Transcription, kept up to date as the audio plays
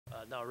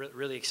No,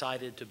 really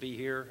excited to be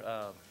here.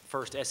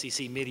 First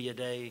SEC Media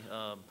Day.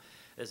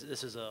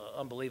 This is an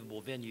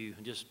unbelievable venue.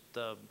 Just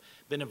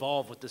been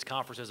involved with this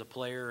conference as a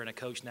player and a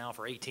coach now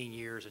for 18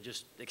 years, and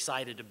just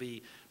excited to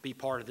be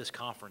part of this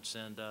conference.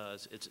 And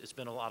it's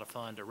been a lot of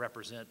fun to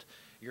represent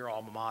your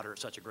alma mater at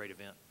such a great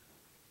event.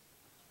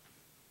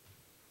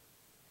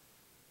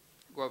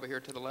 Go over here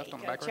to the left Hey, on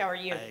the Coach, back how row. are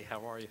you? Hey,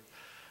 how are you?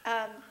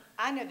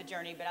 I know the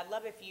journey, but I'd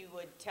love if you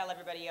would tell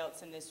everybody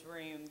else in this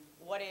room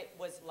what it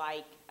was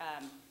like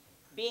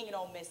being an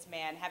Ole Miss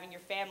man, having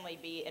your family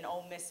be an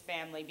Ole Miss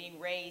family, being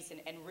raised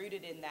and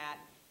rooted in that,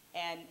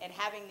 and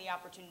having the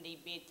opportunity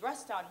be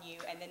thrust on you,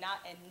 and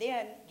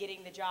then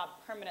getting the job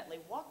permanently.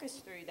 Walk us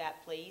through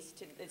that, please,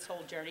 to this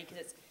whole journey,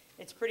 because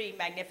it's pretty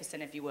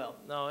magnificent, if you will.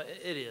 No,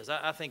 it is.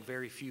 I think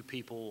very few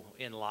people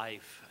in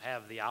life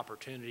have the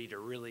opportunity to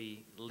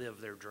really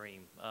live their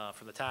dream.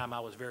 From the time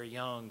I was very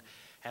young,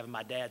 having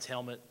my dad's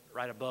helmet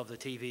right above the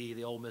TV,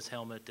 the Ole Miss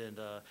helmet,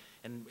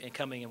 and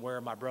coming and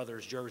wearing my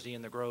brother's jersey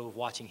in the Grove,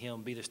 watching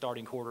him be the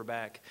starting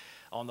quarterback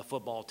on the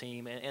football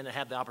team, and to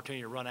have the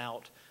opportunity to run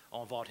out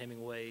on Vaught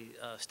Hemingway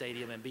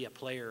Stadium and be a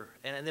player.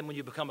 And then when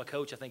you become a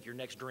coach, I think your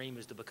next dream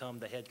is to become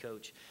the head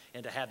coach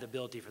and to have the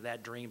ability for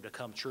that dream to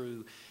come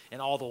true. And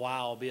all the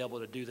while be able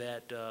to do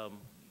that.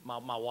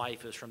 My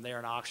wife is from there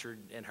in Oxford,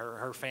 and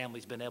her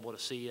family's been able to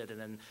see it, and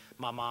then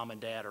my mom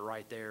and dad are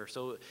right there.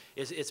 So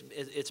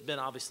it's been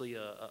obviously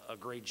a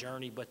great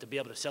journey, but to be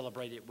able to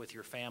celebrate it with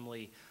your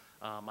family.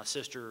 My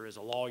sister is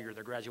a lawyer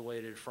that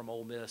graduated from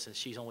Ole Miss, and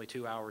she's only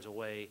 2 hours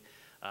away.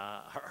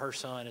 Her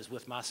son is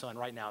with my son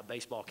right now at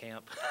baseball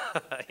camp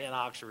in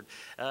Oxford,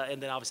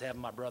 and then obviously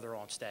having my brother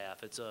on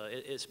staff.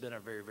 It's been a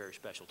very, very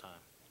special time.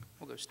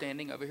 We'll go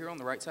standing over here on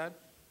the right side.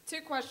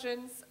 Two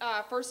questions.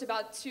 First,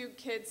 about two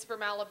kids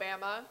from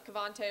Alabama,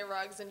 Cavante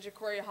Ruggs and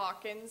Ja'Cory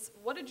Hawkins.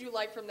 What did you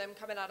like from them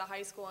coming out of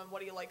high school, and what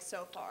do you like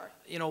so far?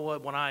 You know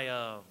what? When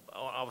I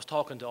was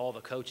talking to all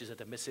the coaches at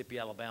the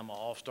Mississippi-Alabama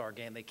All-Star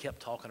game, they kept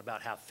talking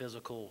about how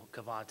physical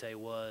Cavante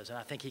was, and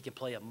I think he can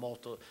play a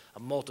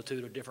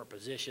multitude of different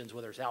positions,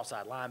 whether it's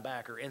outside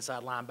linebacker,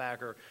 inside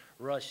linebacker,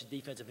 rush,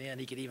 defensive end.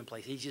 He could even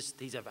play.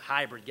 He's a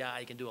hybrid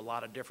guy. He can do a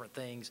lot of different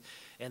things.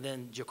 And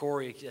then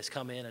Ja'Cory has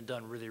come in and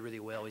done really, really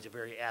well. He's a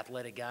very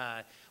athletic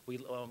guy.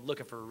 I'm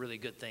looking for really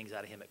good things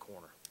out of him at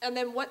corner. And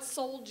then what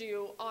sold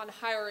you on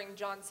hiring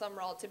John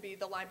Sumrall to be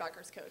the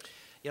linebackers coach?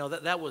 You know,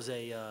 that was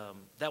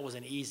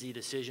an easy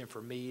decision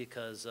for me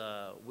because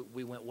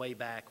we went way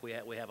back. We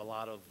have a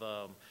lot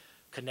of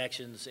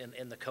connections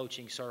in the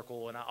coaching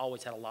circle, and I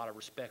always had a lot of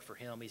respect for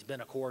him. He's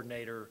been a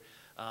coordinator,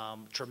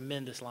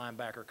 tremendous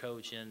linebacker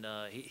coach, and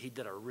he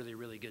did a really,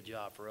 really good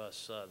job for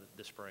us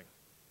this spring.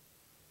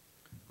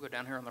 We'll go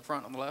down here on the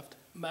front on the left.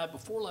 Matt,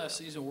 before last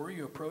season, were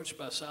you approached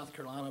by South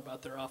Carolina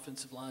about their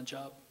offensive line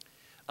job?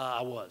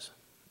 I was.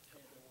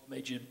 What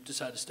made you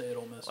decide to stay at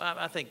Ole Miss? Well,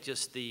 I think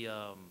just the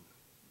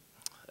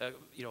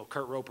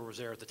Kurt Roper was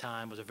there at the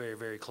time, was a very,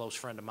 very close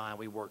friend of mine.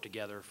 We worked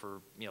together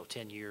for,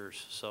 10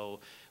 years, so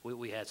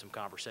we had some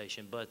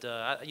conversation. But,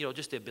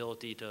 just the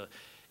ability to –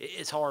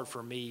 it's hard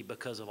for me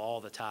because of all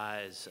the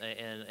ties,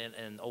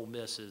 and Ole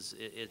Miss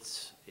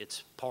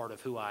it's part of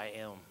who I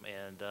am,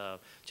 and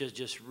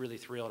just really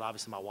thrilled.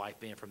 Obviously, my wife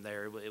being from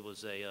there, it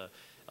was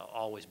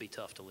always be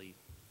tough to leave.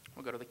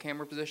 We'll go to the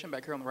camera position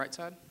back here on the right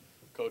side.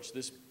 Coach,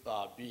 this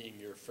being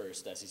your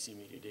first SEC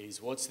Media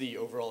Days, what's the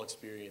overall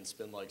experience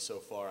been like so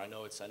far? I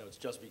know it's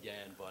just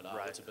began, but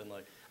Right. What's it been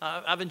like?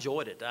 I've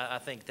enjoyed it. I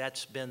think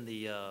that's been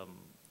the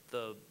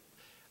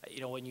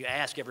when you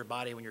ask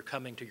everybody when you're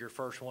coming to your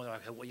first one,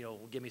 like,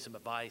 give me some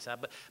advice.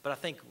 But I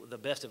think the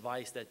best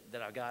advice that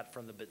I got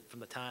from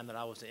the time that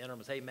I was the interim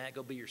was, hey, Matt,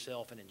 go be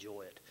yourself and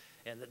enjoy it.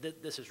 And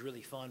this is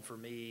really fun for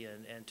me,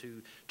 and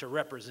to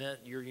represent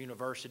your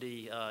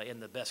university in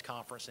the best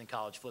conference in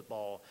college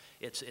football,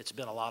 it's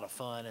been a lot of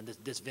fun. And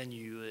this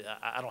venue,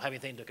 I don't have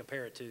anything to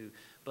compare it to,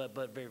 but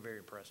very, very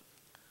impressive.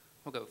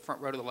 We'll go front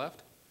row to the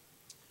left.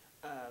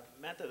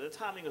 Matt, the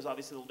timing was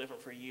obviously a little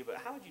different for you, but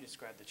how would you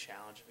describe the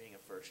challenge of being a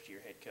first-year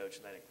head coach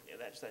and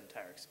that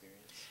entire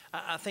experience?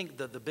 I think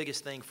the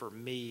biggest thing for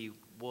me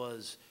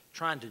was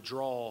trying to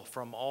draw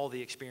from all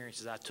the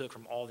experiences I took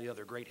from all the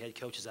other great head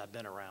coaches I've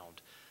been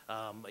around.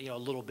 A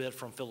little bit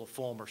from Philip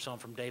Fulmer, some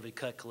from David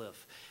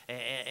Cutcliffe,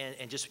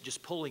 and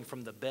just pulling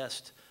from the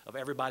best of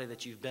everybody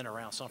that you've been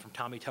around, some from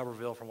Tommy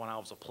Tuberville from when I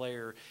was a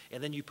player,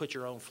 and then you put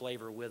your own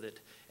flavor with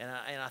it. And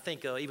I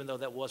think even though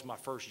that was my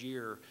first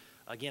year,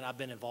 again, I've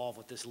been involved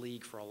with this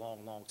league for a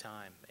long, long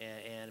time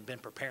and been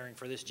preparing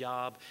for this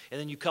job. And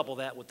then you couple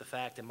that with the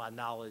fact that my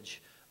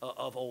knowledge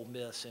of Ole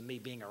Miss and me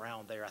being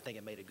around there, I think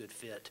it made a good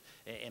fit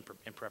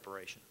in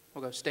preparation.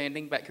 We'll go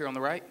standing back here on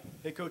the right.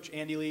 Hey, Coach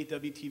Andy Lee,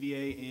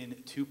 WTVA in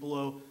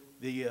Tupelo.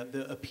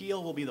 The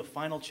appeal will be the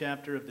final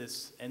chapter of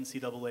this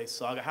NCAA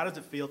saga. How does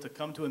it feel to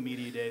come to a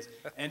media days,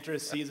 enter a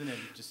season, and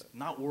just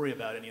not worry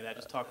about any of that,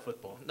 just talk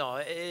football? No,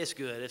 it's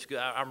good. It's good.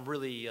 I'm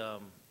really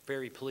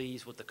very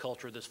pleased with the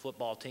culture of this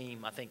football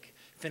team. I think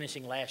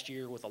finishing last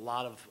year with a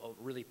lot of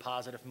really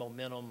positive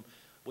momentum,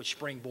 which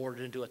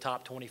springboarded into a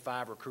top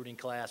 25 recruiting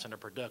class and a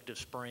productive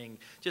spring.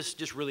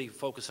 Just really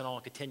focusing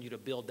on continue to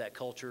build that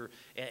culture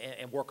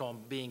and work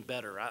on being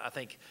better. I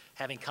think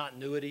having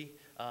continuity,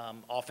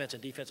 offense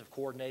and defensive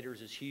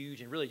coordinators is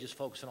huge, and really just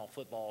focusing on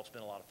football has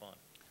been a lot of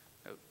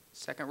fun.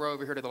 Second row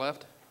over here to the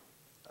left.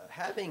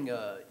 Having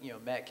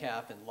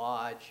Metcalf and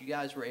Lodge, you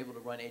guys were able to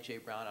run A.J.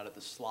 Brown out of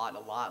the slot a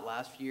lot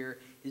last year.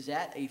 Is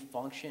that a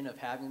function of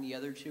having the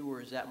other two, or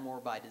is that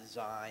more by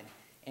design?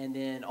 And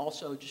then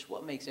also, just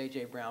what makes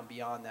A.J. Brown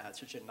beyond that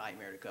such a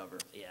nightmare to cover?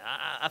 Yeah,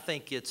 I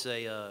think it's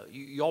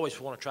you always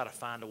want to try to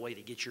find a way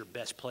to get your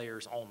best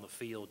players on the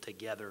field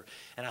together,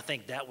 and I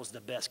think that was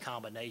the best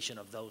combination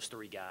of those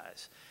three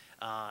guys.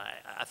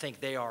 I think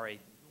they are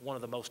one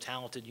of the most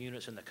talented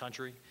units in the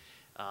country.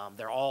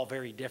 They're all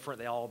very different.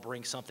 They all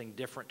bring something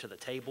different to the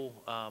table,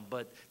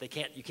 but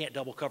you can't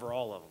double cover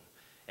all of them.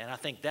 And I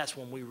think that's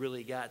when we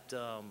really got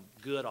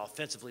good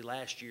offensively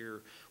last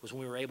year, was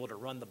when we were able to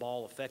run the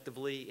ball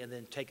effectively and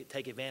then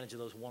take advantage of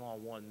those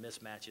one-on-one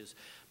mismatches.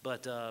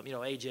 But,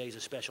 A.J. is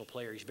a special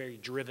player. He's very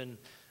driven.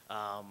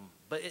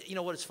 But you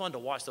know what? It's fun to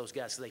watch those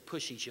guys because they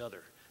push each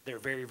other. They're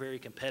very, very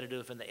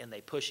competitive, and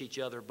they push each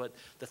other. But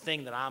the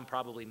thing that I'm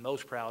probably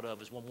most proud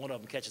of is when one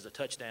of them catches a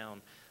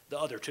touchdown, the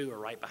other two are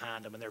right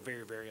behind them, and they're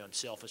very, very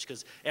unselfish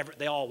because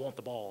they all want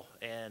the ball.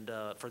 And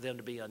for them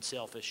to be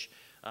unselfish,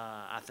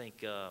 I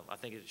think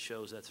it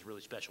shows that's a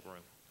really special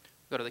room.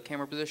 Go to the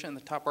camera position in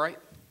the top right.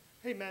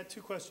 Hey, Matt,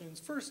 two questions.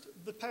 First,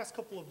 the past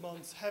couple of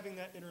months, having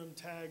that interim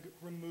tag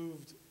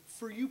removed,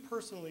 for you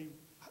personally,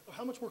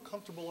 how much more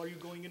comfortable are you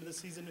going into the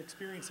season,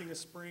 experiencing a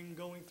spring,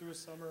 going through a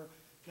summer?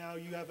 Now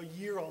you have a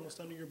year almost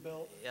under your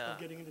belt of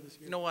getting into this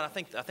year. You know what? I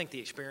think the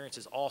experience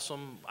is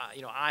awesome.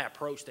 I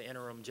approached the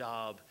interim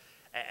job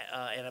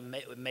and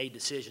I made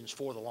decisions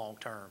for the long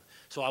term.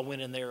 So I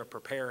went in there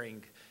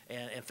preparing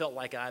and felt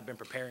like I had been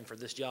preparing for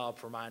this job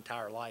for my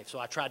entire life. So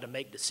I tried to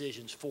make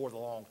decisions for the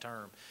long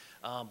term.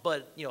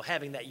 But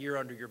having that year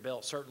under your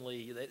belt,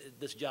 certainly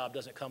this job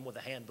doesn't come with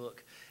a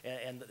handbook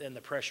and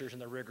the pressures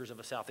and the rigors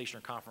of a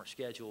Southeastern Conference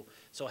schedule.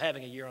 So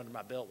having a year under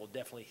my belt will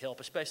definitely help,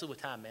 especially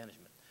with time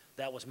management.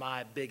 That was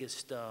my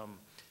biggest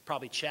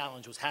probably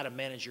challenge, was how to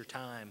manage your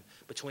time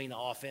between the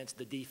offense,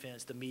 the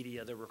defense, the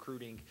media, the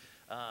recruiting.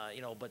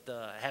 But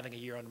having a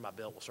year under my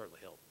belt will certainly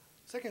help.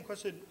 Second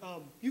question,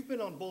 you've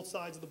been on both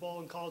sides of the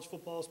ball in college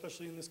football,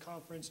 especially in this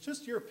conference.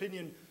 Just your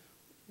opinion,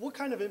 what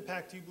kind of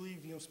impact do you believe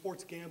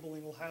sports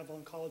gambling will have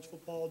on college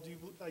football? Do you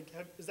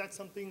is that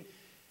something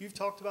you've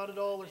talked about at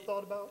all or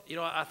thought about?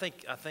 I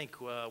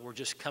think we're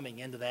just coming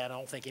into that. I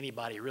don't think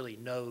anybody really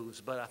knows,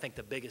 but I think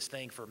the biggest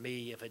thing for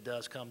me, if it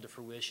does come to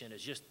fruition,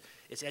 is just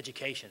it's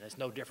education. It's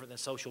no different than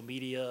social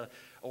media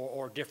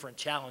or different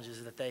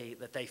challenges that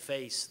they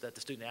face, that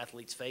the student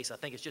athletes face. I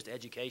think it's just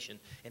education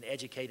and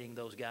educating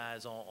those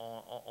guys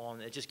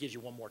on it just gives you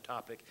one more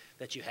topic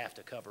that you have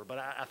to cover. But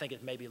I think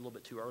it may be a little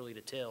bit too early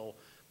to tell.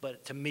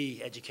 But to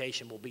me,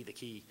 education will be the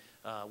key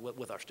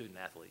with our student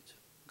athletes.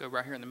 Go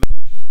right here in the middle.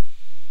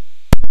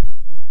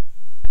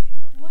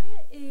 What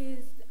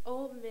is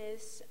Ole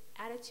Miss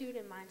attitude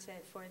and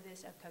mindset for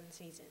this upcoming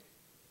season?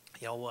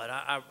 You know what?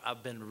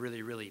 I've been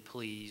really, really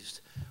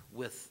pleased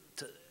with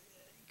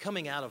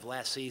coming out of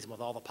last season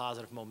with all the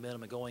positive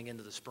momentum and going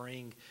into the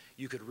spring.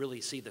 You could really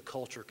see the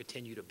culture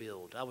continue to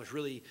build.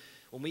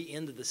 When we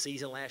ended the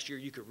season last year,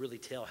 you could really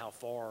tell how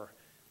far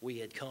we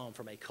had come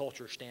from a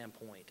culture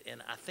standpoint.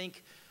 And I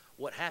think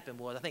what happened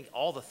was, I think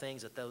all the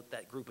things that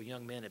that group of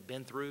young men had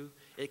been through,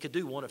 it could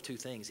do one of two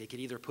things. It could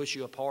either push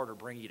you apart or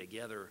bring you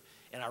together.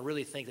 And I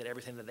really think that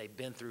everything that they've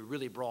been through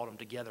really brought them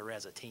together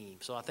as a team.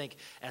 So I think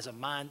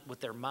with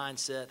their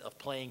mindset of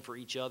playing for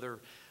each other,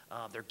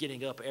 they're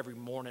getting up every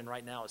morning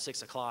right now at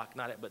 6 o'clock,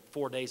 but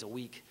 4 days a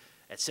week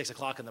at 6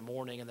 o'clock in the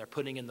morning, and they're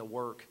putting in the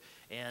work,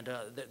 and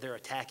they're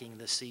attacking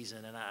this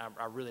season. And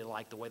I really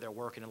like the way they're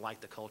working and like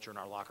the culture in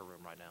our locker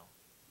room right now.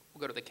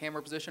 We'll go to the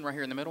camera position right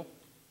here in the middle.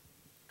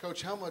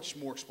 Coach, how much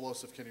more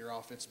explosive can your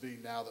offense be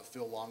now that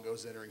Phil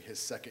Longo's entering his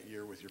second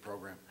year with your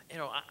program?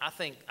 I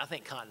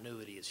think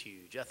continuity is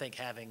huge. I think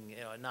having,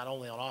 not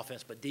only on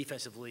offense but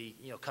defensively,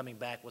 coming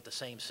back with the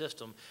same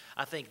system,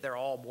 I think they're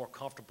all more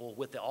comfortable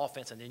with the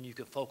offense, and then you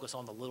can focus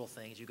on the little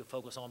things. You can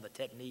focus on the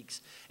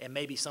techniques and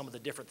maybe some of the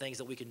different things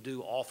that we can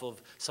do off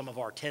of some of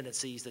our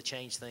tendencies to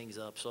change things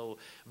up. So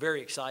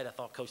very excited. I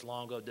thought Coach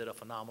Longo did a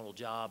phenomenal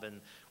job,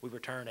 and we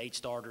returned 8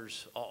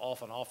 starters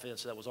off an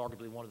offense that was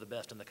arguably one of the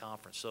best in the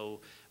conference. So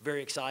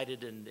very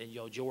excited, and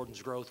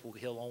Jordan's growth,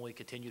 he'll only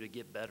continue to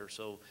get better.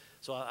 So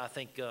I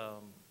think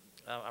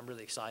I'm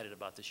really excited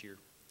about this year.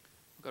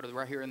 We'll go to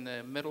right here in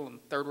the middle and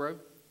third row.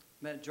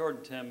 Matt,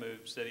 Jordan Tamu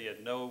said he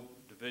had no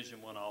Division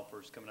I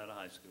offers coming out of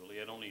high school. He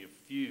had only a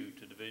few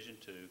to Division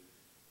II.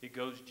 He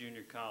goes to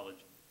junior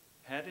college.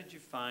 How did you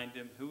find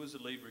him? Who was the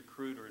lead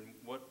recruiter, and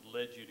what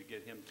led you to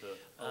get him to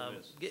Ole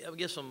Miss? I'll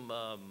give some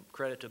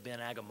credit to Ben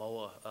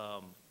Agamoa.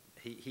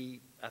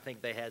 I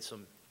think they had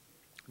some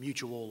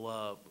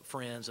mutual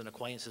friends and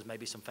acquaintances,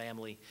 maybe some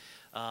family,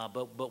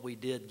 but we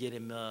did get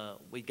him.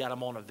 We got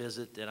him on a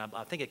visit, and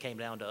I think it came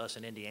down to us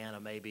in Indiana,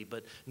 maybe.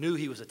 But knew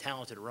he was a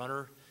talented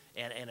runner,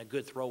 and a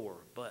good thrower.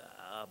 But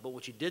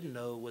what you didn't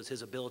know was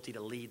his ability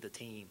to lead the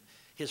team.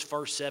 His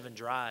first 7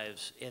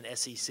 drives in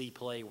SEC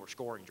play were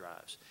scoring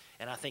drives.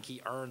 And I think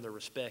he earned the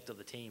respect of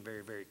the team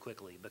very, very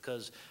quickly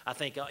because I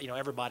think,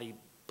 everybody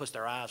puts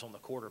their eyes on the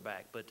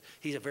quarterback, but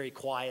he's a very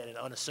quiet and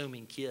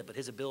unassuming kid. But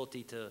his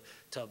ability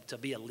to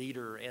be a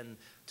leader and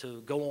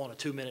to go on a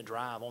 2-minute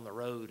drive on the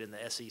road in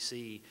the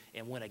SEC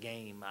and win a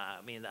game,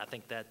 I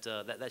think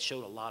that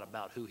showed a lot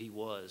about who he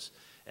was.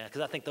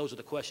 Because I think those are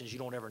the questions you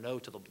don't ever know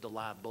till the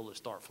live bullets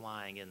start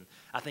flying. And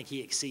I think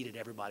he exceeded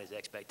everybody's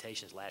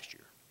expectations last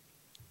year.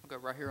 We'll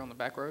go right here on the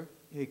back row.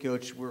 Hey,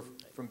 Coach, we're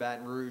from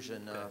Baton Rouge,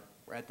 and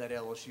we're at that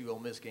LSU Ole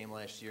Miss game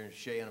last year, and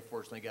Shea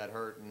unfortunately got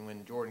hurt, and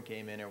when Jordan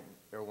came in,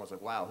 everyone's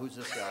like, wow, who's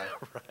this guy?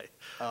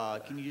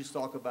 Right. Can you just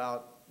talk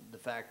about the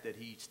fact that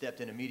he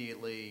stepped in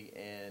immediately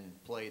and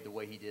played the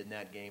way he did in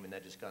that game, and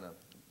that just kind of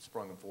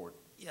sprung him forward?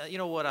 Yeah, you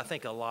know what? I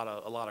think a lot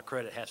of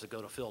credit has to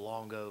go to Phil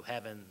Longo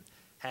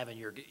having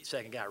your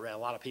second guy ready. A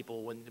lot of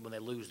people, when they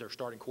lose their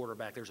starting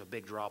quarterback, there's a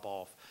big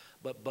drop-off.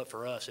 But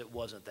for us, it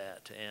wasn't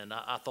that. And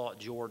I thought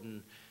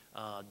Jordan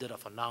did a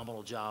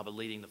phenomenal job of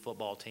leading the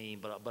football team.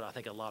 But I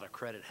think a lot of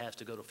credit has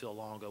to go to Phil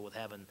Longo with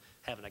having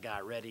a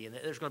guy ready. And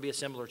there's going to be a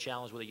similar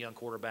challenge with a young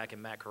quarterback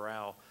in Matt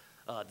Corral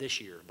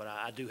this year. But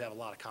I do have a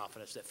lot of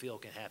confidence that Phil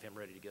can have him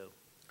ready to go.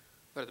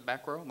 Go to the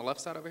back row on the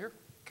left side over here.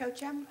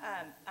 Coach, I'm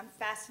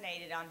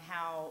fascinated on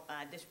how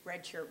this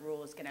redshirt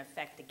rule is going to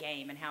affect the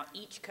game and how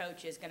each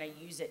coach is going to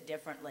use it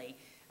differently.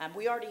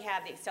 We already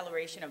have the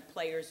acceleration of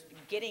players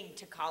getting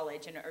to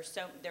college and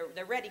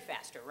they're ready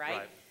faster,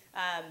 right?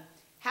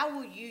 How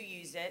will you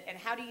use it, and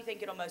how do you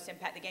think it'll most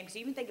impact the game? Because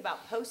you even think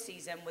about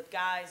postseason with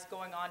guys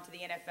going on to the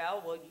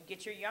NFL. Well, you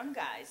get your young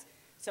guys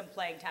some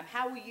playing time.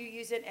 How will you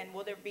use it, and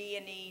will there be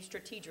any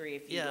strategery,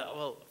 if you will? Yeah,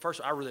 well,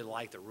 first, I really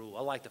like the rule.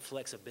 I like the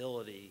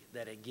flexibility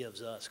that it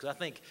gives us because I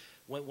think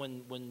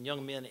when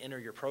young men enter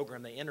your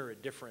program, they enter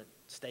at different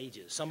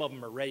stages. Some of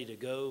them are ready to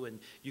go, and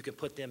you can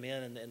put them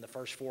in the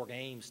first 4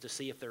 games to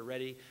see if they're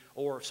ready.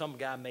 Or some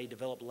guy may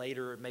develop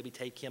later, and maybe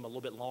take him a little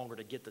bit longer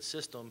to get the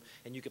system,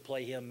 and you could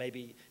play him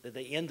maybe at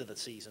the end of the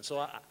season. So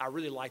I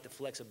really like the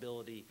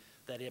flexibility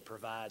that it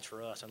provides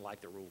for us and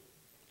like the rule.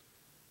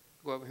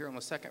 Go over here on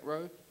the second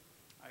row.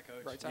 Hi,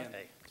 Coach. Right side.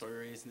 Hey.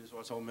 Corey Reese,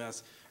 Newswatch Ole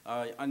Miss.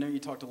 I know you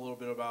talked a little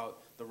bit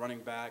about the running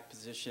back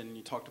position.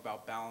 You talked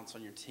about balance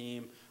on your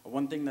team.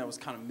 One thing that was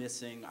kind of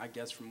missing, I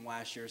guess, from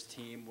last year's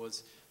team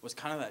was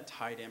kind of that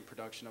tight end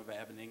production of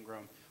Evan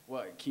Ingram.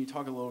 Can you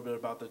talk a little bit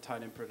about the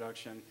tight end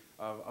production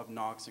of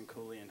Knox and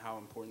Cooley and how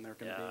important they're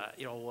going to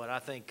be? You know what? I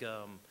think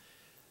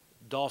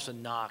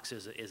Dawson Knox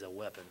is a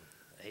weapon.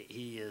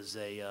 He's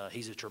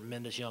a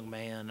tremendous young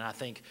man. And I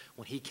think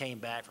when he came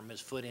back from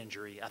his foot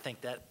injury, I think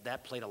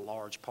that played a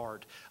large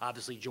part.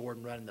 Obviously,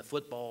 Jordan running the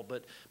football,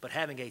 but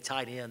having a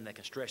tight end that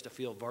can stretch the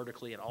field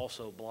vertically and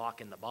also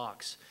block in the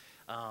box.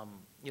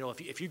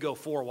 If you go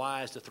 4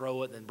 wides to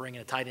throw it and then bring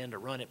in a tight end to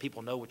run it,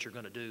 people know what you're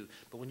going to do.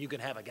 But when you can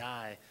have a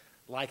guy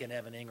like an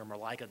Evan Ingram or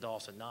like a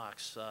Dawson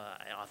Knox,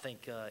 I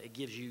think it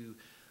gives you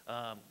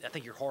I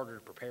think you're harder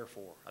to prepare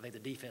for. I think the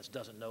defense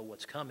doesn't know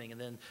what's coming. And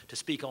then to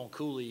speak on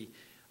Cooley,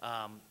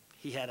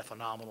 he had a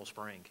phenomenal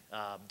spring.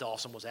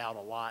 Dawson was out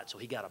a lot, so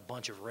he got a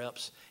bunch of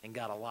reps and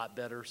got a lot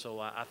better. So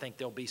I think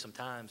there'll be some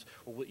times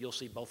where you'll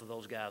see both of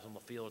those guys on the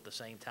field at the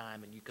same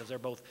time, and because they're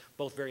both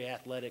very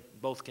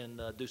athletic, both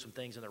can do some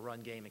things in the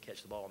run game and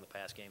catch the ball in the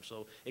pass game.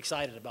 So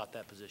excited about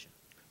that position.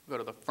 Go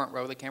to the front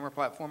row of the camera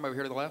platform over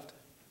here to the left.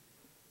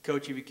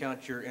 Coach, if you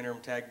count your interim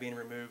tag being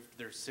removed,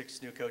 there's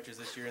 6 new coaches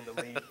this year in the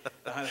league.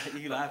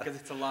 You laugh because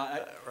it's a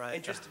lot. Right.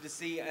 Interested to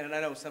see, and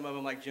I know some of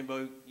them, like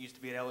Jimbo, used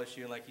to be at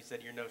LSU, and like you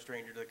said, you're no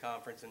stranger to the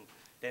conference, and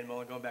Dan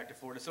Mullen going back to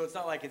Florida. So it's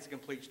not like it's a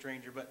complete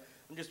stranger, but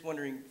I'm just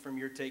wondering from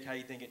your take how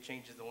you think it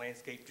changes the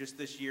landscape just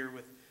this year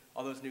with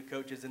all those new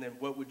coaches, and then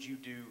what would you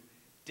do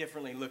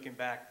differently looking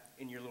back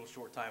in your little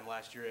short time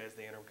last year as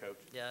the interim coach?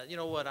 Yeah, you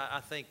know what?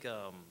 I think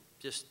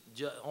just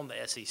on the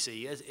SEC,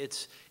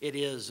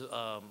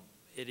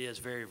 it is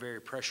very, very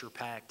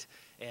pressure-packed,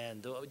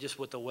 and just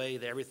with the way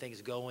that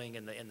everything's going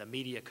and the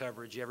media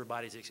coverage,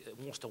 everybody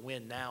wants to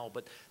win now,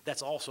 but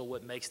that's also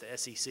what makes the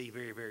SEC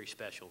very, very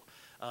special.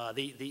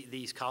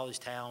 These college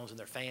towns and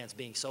their fans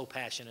being so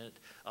passionate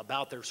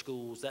about their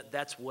schools,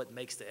 that's what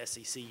makes the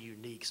SEC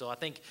unique. So I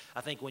think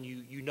when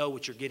you know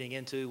what you're getting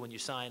into when you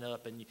sign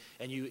up and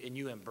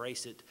you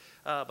embrace it.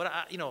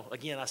 But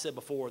again, I said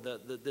before,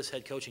 this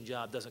head coaching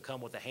job doesn't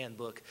come with a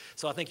handbook.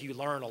 So I think you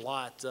learn a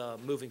lot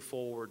moving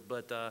forward.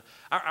 But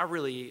I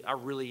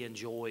really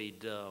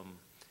enjoyed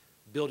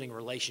building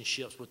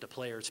relationships with the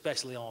players,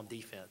 especially on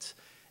defense.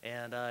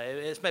 And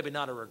it's maybe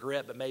not a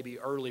regret, but maybe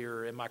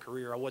earlier in my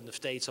career I wouldn't have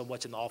stayed so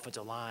much in the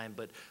offensive line,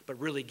 but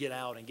really get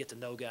out and get to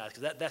know guys,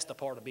 because that's the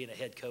part of being a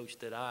head coach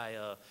that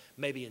I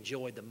maybe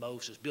enjoyed the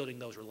most, is building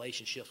those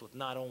relationships with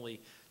not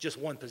only just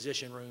one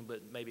position room,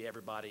 but maybe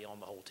everybody on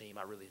the whole team.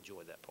 I really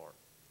enjoyed that part.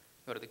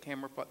 Go to the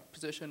camera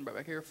position right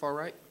back here, far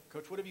right.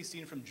 Coach, what have you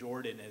seen from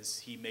Jordan as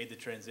he made the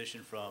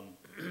transition from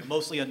a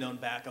mostly unknown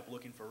backup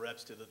looking for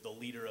reps to the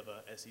leader of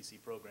a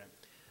SEC program?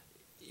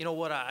 You know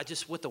what, I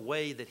just, with the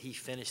way that he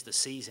finished the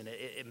season,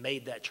 it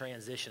made that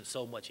transition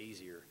so much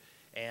easier.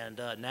 And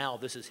now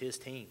this is his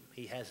team.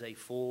 He has a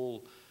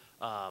full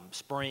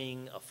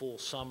spring, a full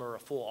summer, a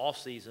full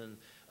offseason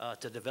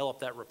to develop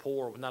that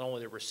rapport with not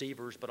only the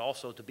receivers, but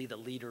also to be the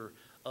leader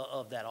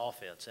of that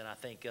offense. And I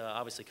think,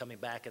 obviously, coming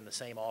back in the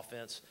same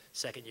offense,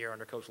 second year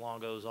under Coach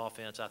Longo's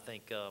offense, I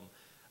think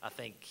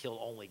he'll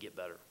only get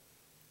better.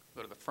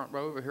 Go to the front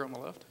row over here on the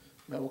left.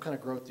 Matt, what kind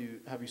of growth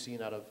have you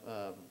seen out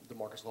of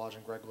DeMarcus Lodge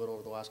and Greg Little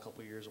over the last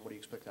couple of years, and what do you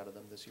expect out of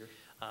them this year?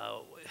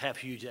 Have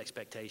huge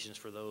expectations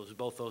for those.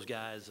 Both those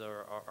guys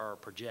are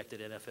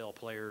projected NFL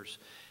players,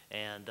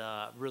 and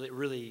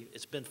really,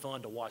 it's been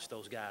fun to watch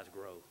those guys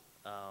grow.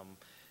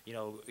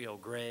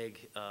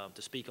 Greg,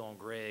 to speak on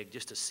Greg,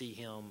 just to see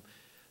him,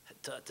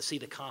 to see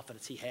the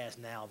confidence he has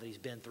now that he's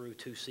been through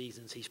 2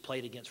 seasons. He's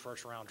played against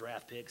first-round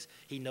draft picks.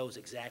 He knows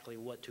exactly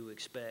what to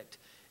expect.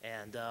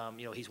 And,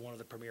 he's one of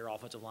the premier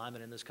offensive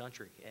linemen in this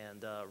country,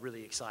 and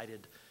really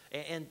excited.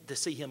 And to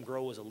see him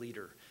grow as a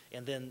leader.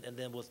 And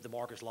then with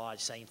DeMarcus Lodge,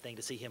 same thing,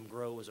 to see him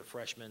grow as a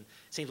freshman.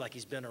 Seems like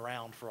he's been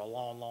around for a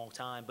long, long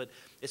time. But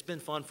it's been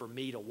fun for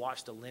me to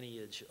watch the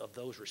lineage of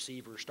those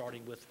receivers,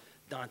 starting with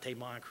Dante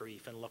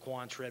Moncrief and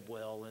Laquan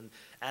Treadwell and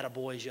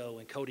Adebayo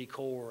and Cody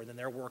Core, and then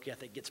their work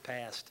ethic gets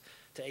passed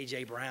to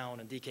A.J. Brown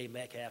and D.K.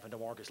 Metcalf and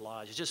DeMarcus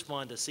Lodge. It's just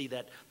fun to see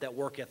that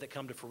work ethic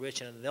come to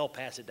fruition, and they'll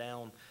pass it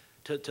down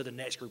to the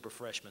next group of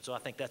freshmen. So I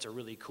think that's a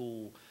really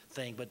cool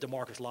thing. But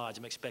DeMarcus Lodge,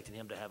 I'm expecting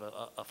him to have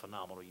a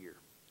phenomenal year.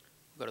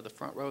 Go to the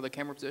front row of the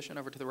camera position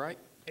over to the right.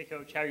 Hey,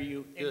 Coach, how are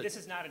you? Good. And this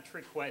is not a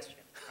trick question.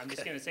 I'm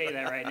just going to say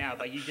that right now,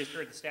 but you just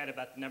heard the stat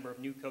about the number of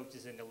new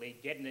coaches in the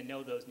league, getting to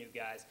know those new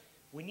guys.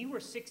 When you were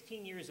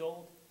 16 years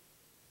old,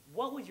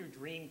 what was your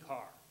dream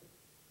car?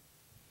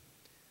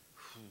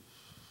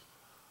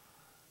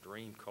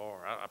 Dream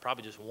car. I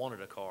probably just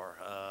wanted a car.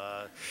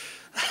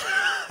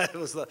 It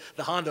was the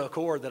Honda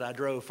Accord that I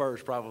drove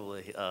first,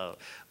 probably.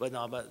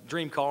 But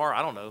dream car,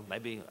 I don't know,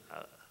 maybe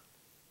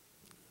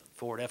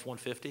Ford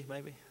F-150,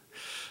 maybe.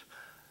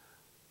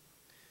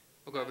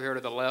 We'll go over here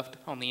to the left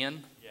on the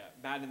end. Yeah,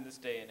 Matt, in this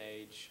day and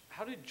age,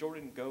 how did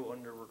Jordan go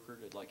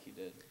under-recruited like he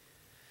did?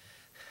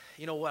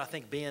 You know what, I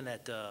think being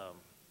at the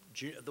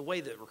way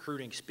that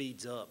recruiting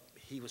speeds up,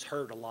 he was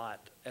hurt a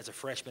lot as a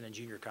freshman in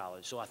junior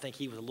college. So I think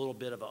he was a little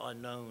bit of an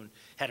unknown,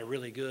 had a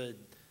really good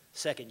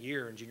second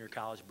year in junior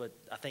college, but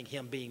I think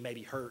him being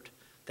maybe hurt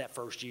that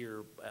first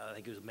year, I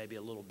think it was maybe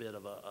a little bit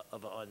of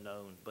an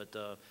unknown. But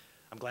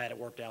I'm glad it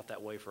worked out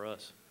that way for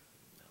us.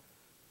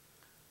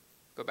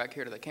 Go back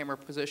here to the camera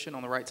position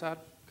on the right side.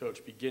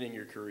 Coach, beginning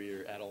your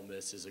career at Ole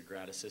Miss as a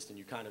grad assistant,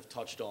 you kind of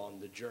touched on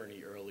the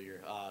journey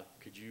earlier.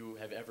 Could you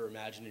have ever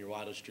imagined in your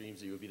wildest dreams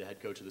that you would be the head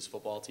coach of this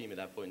football team at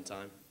that point in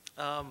time?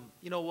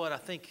 You know what? I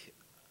think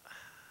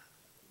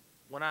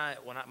when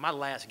my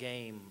last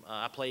game,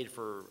 I played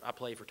for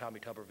Tommy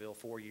Tuberville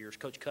 4 years.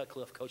 Coach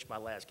Cutcliffe coached my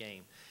last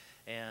game,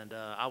 and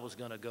I was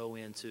going to go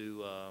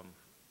into. I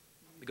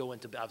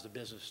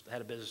was had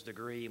a business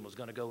degree and was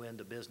going to go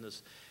into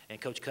business. And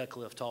Coach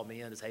Cutcliffe taught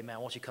me and said, "Hey man,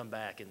 why don't you come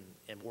back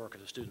and work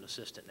as a student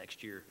assistant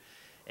next year?"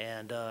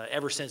 And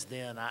ever since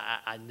then,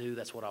 I knew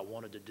that's what I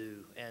wanted to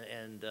do.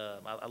 And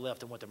I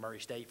left and went to Murray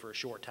State for a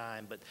short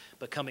time.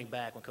 But coming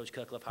back, when Coach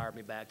Cutcliffe hired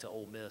me back to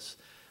Ole Miss,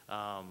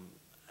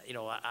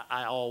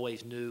 I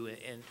always knew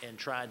and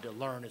tried to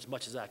learn as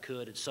much as I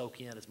could and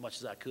soak in as much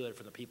as I could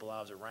from the people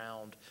I was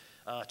around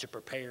to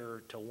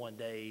prepare to one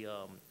day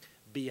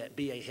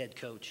be a head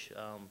coach.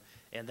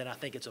 And then I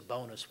think it's a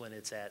bonus when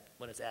it's at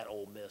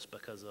Ole Miss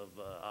because of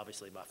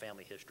obviously my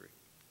family history.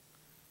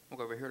 We'll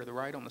go over here to the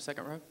right on the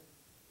second row.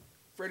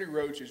 Freddie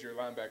Roach is your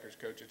linebackers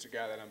coach. It's a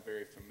guy that I'm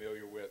very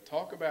familiar with.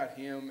 Talk about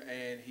him,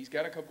 and he's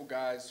got a couple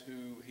guys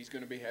who he's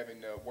going to be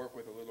having to work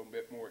with a little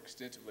bit more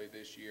extensively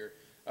this year.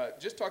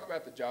 Just talk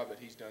about the job that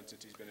he's done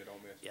since he's been at Ole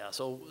Miss. Yeah,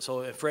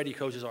 so Freddie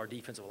coaches our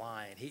defensive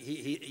line.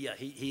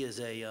 He is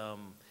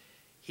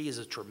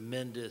a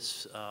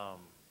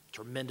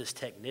tremendous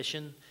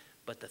technician.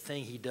 But the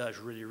thing he does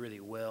really,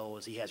 really well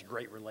is he has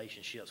great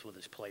relationships with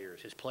his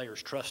players. His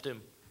players trust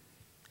him.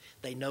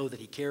 They know that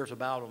he cares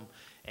about them,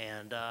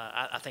 and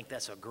I think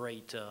that's a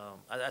great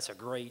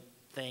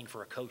thing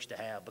for a coach to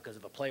have, because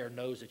if a player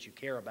knows that you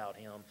care about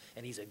him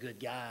and he's a good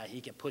guy,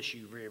 he can push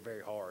you very,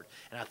 very hard.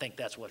 And I think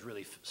that's what's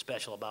really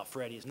special about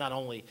Freddie. Is not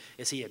only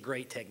is he a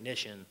great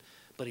technician,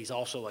 but he's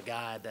also a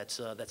guy that's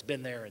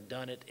been there and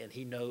done it, and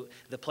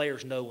the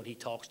players know when he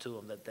talks to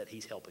them that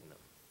he's helping them.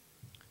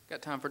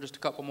 Got time for just a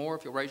couple more.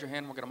 If you'll raise your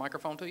hand, we'll get a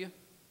microphone to you.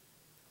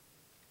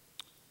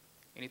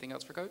 Anything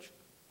else for Coach?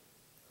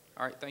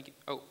 All right, thank you.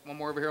 Oh, one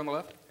more over here on the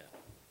left.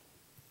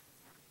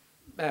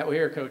 Matt, we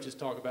hear coaches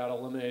talk about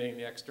eliminating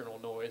the external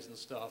noise and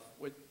stuff.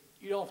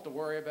 You don't have to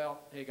worry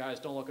about, hey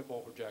guys, don't look at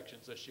bowl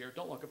projections this year.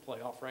 Don't look at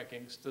playoff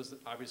rankings.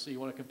 Obviously you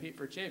want to compete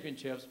for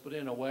championships, but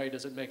in a way,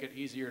 does it make it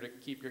easier to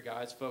keep your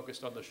guys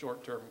focused on the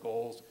short-term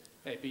goals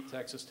hey, beat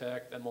Texas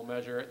Tech, then we'll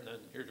measure it, and then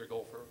here's your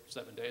goal for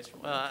 7 days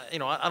from now.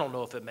 I don't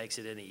know if it makes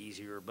it any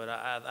easier, but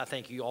I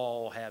think you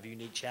all have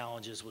unique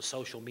challenges with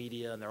social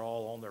media, and they're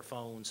all on their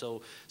phones.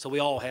 So we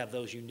all have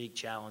those unique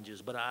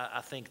challenges. But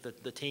I think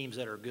that the teams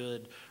that are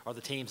good are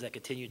the teams that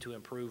continue to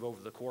improve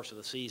over the course of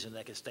the season,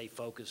 that can stay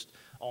focused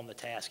on the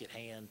task at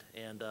hand.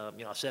 And,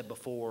 I said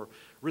before,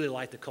 really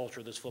like the culture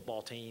of this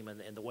football team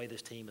and the way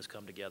this team has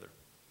come together.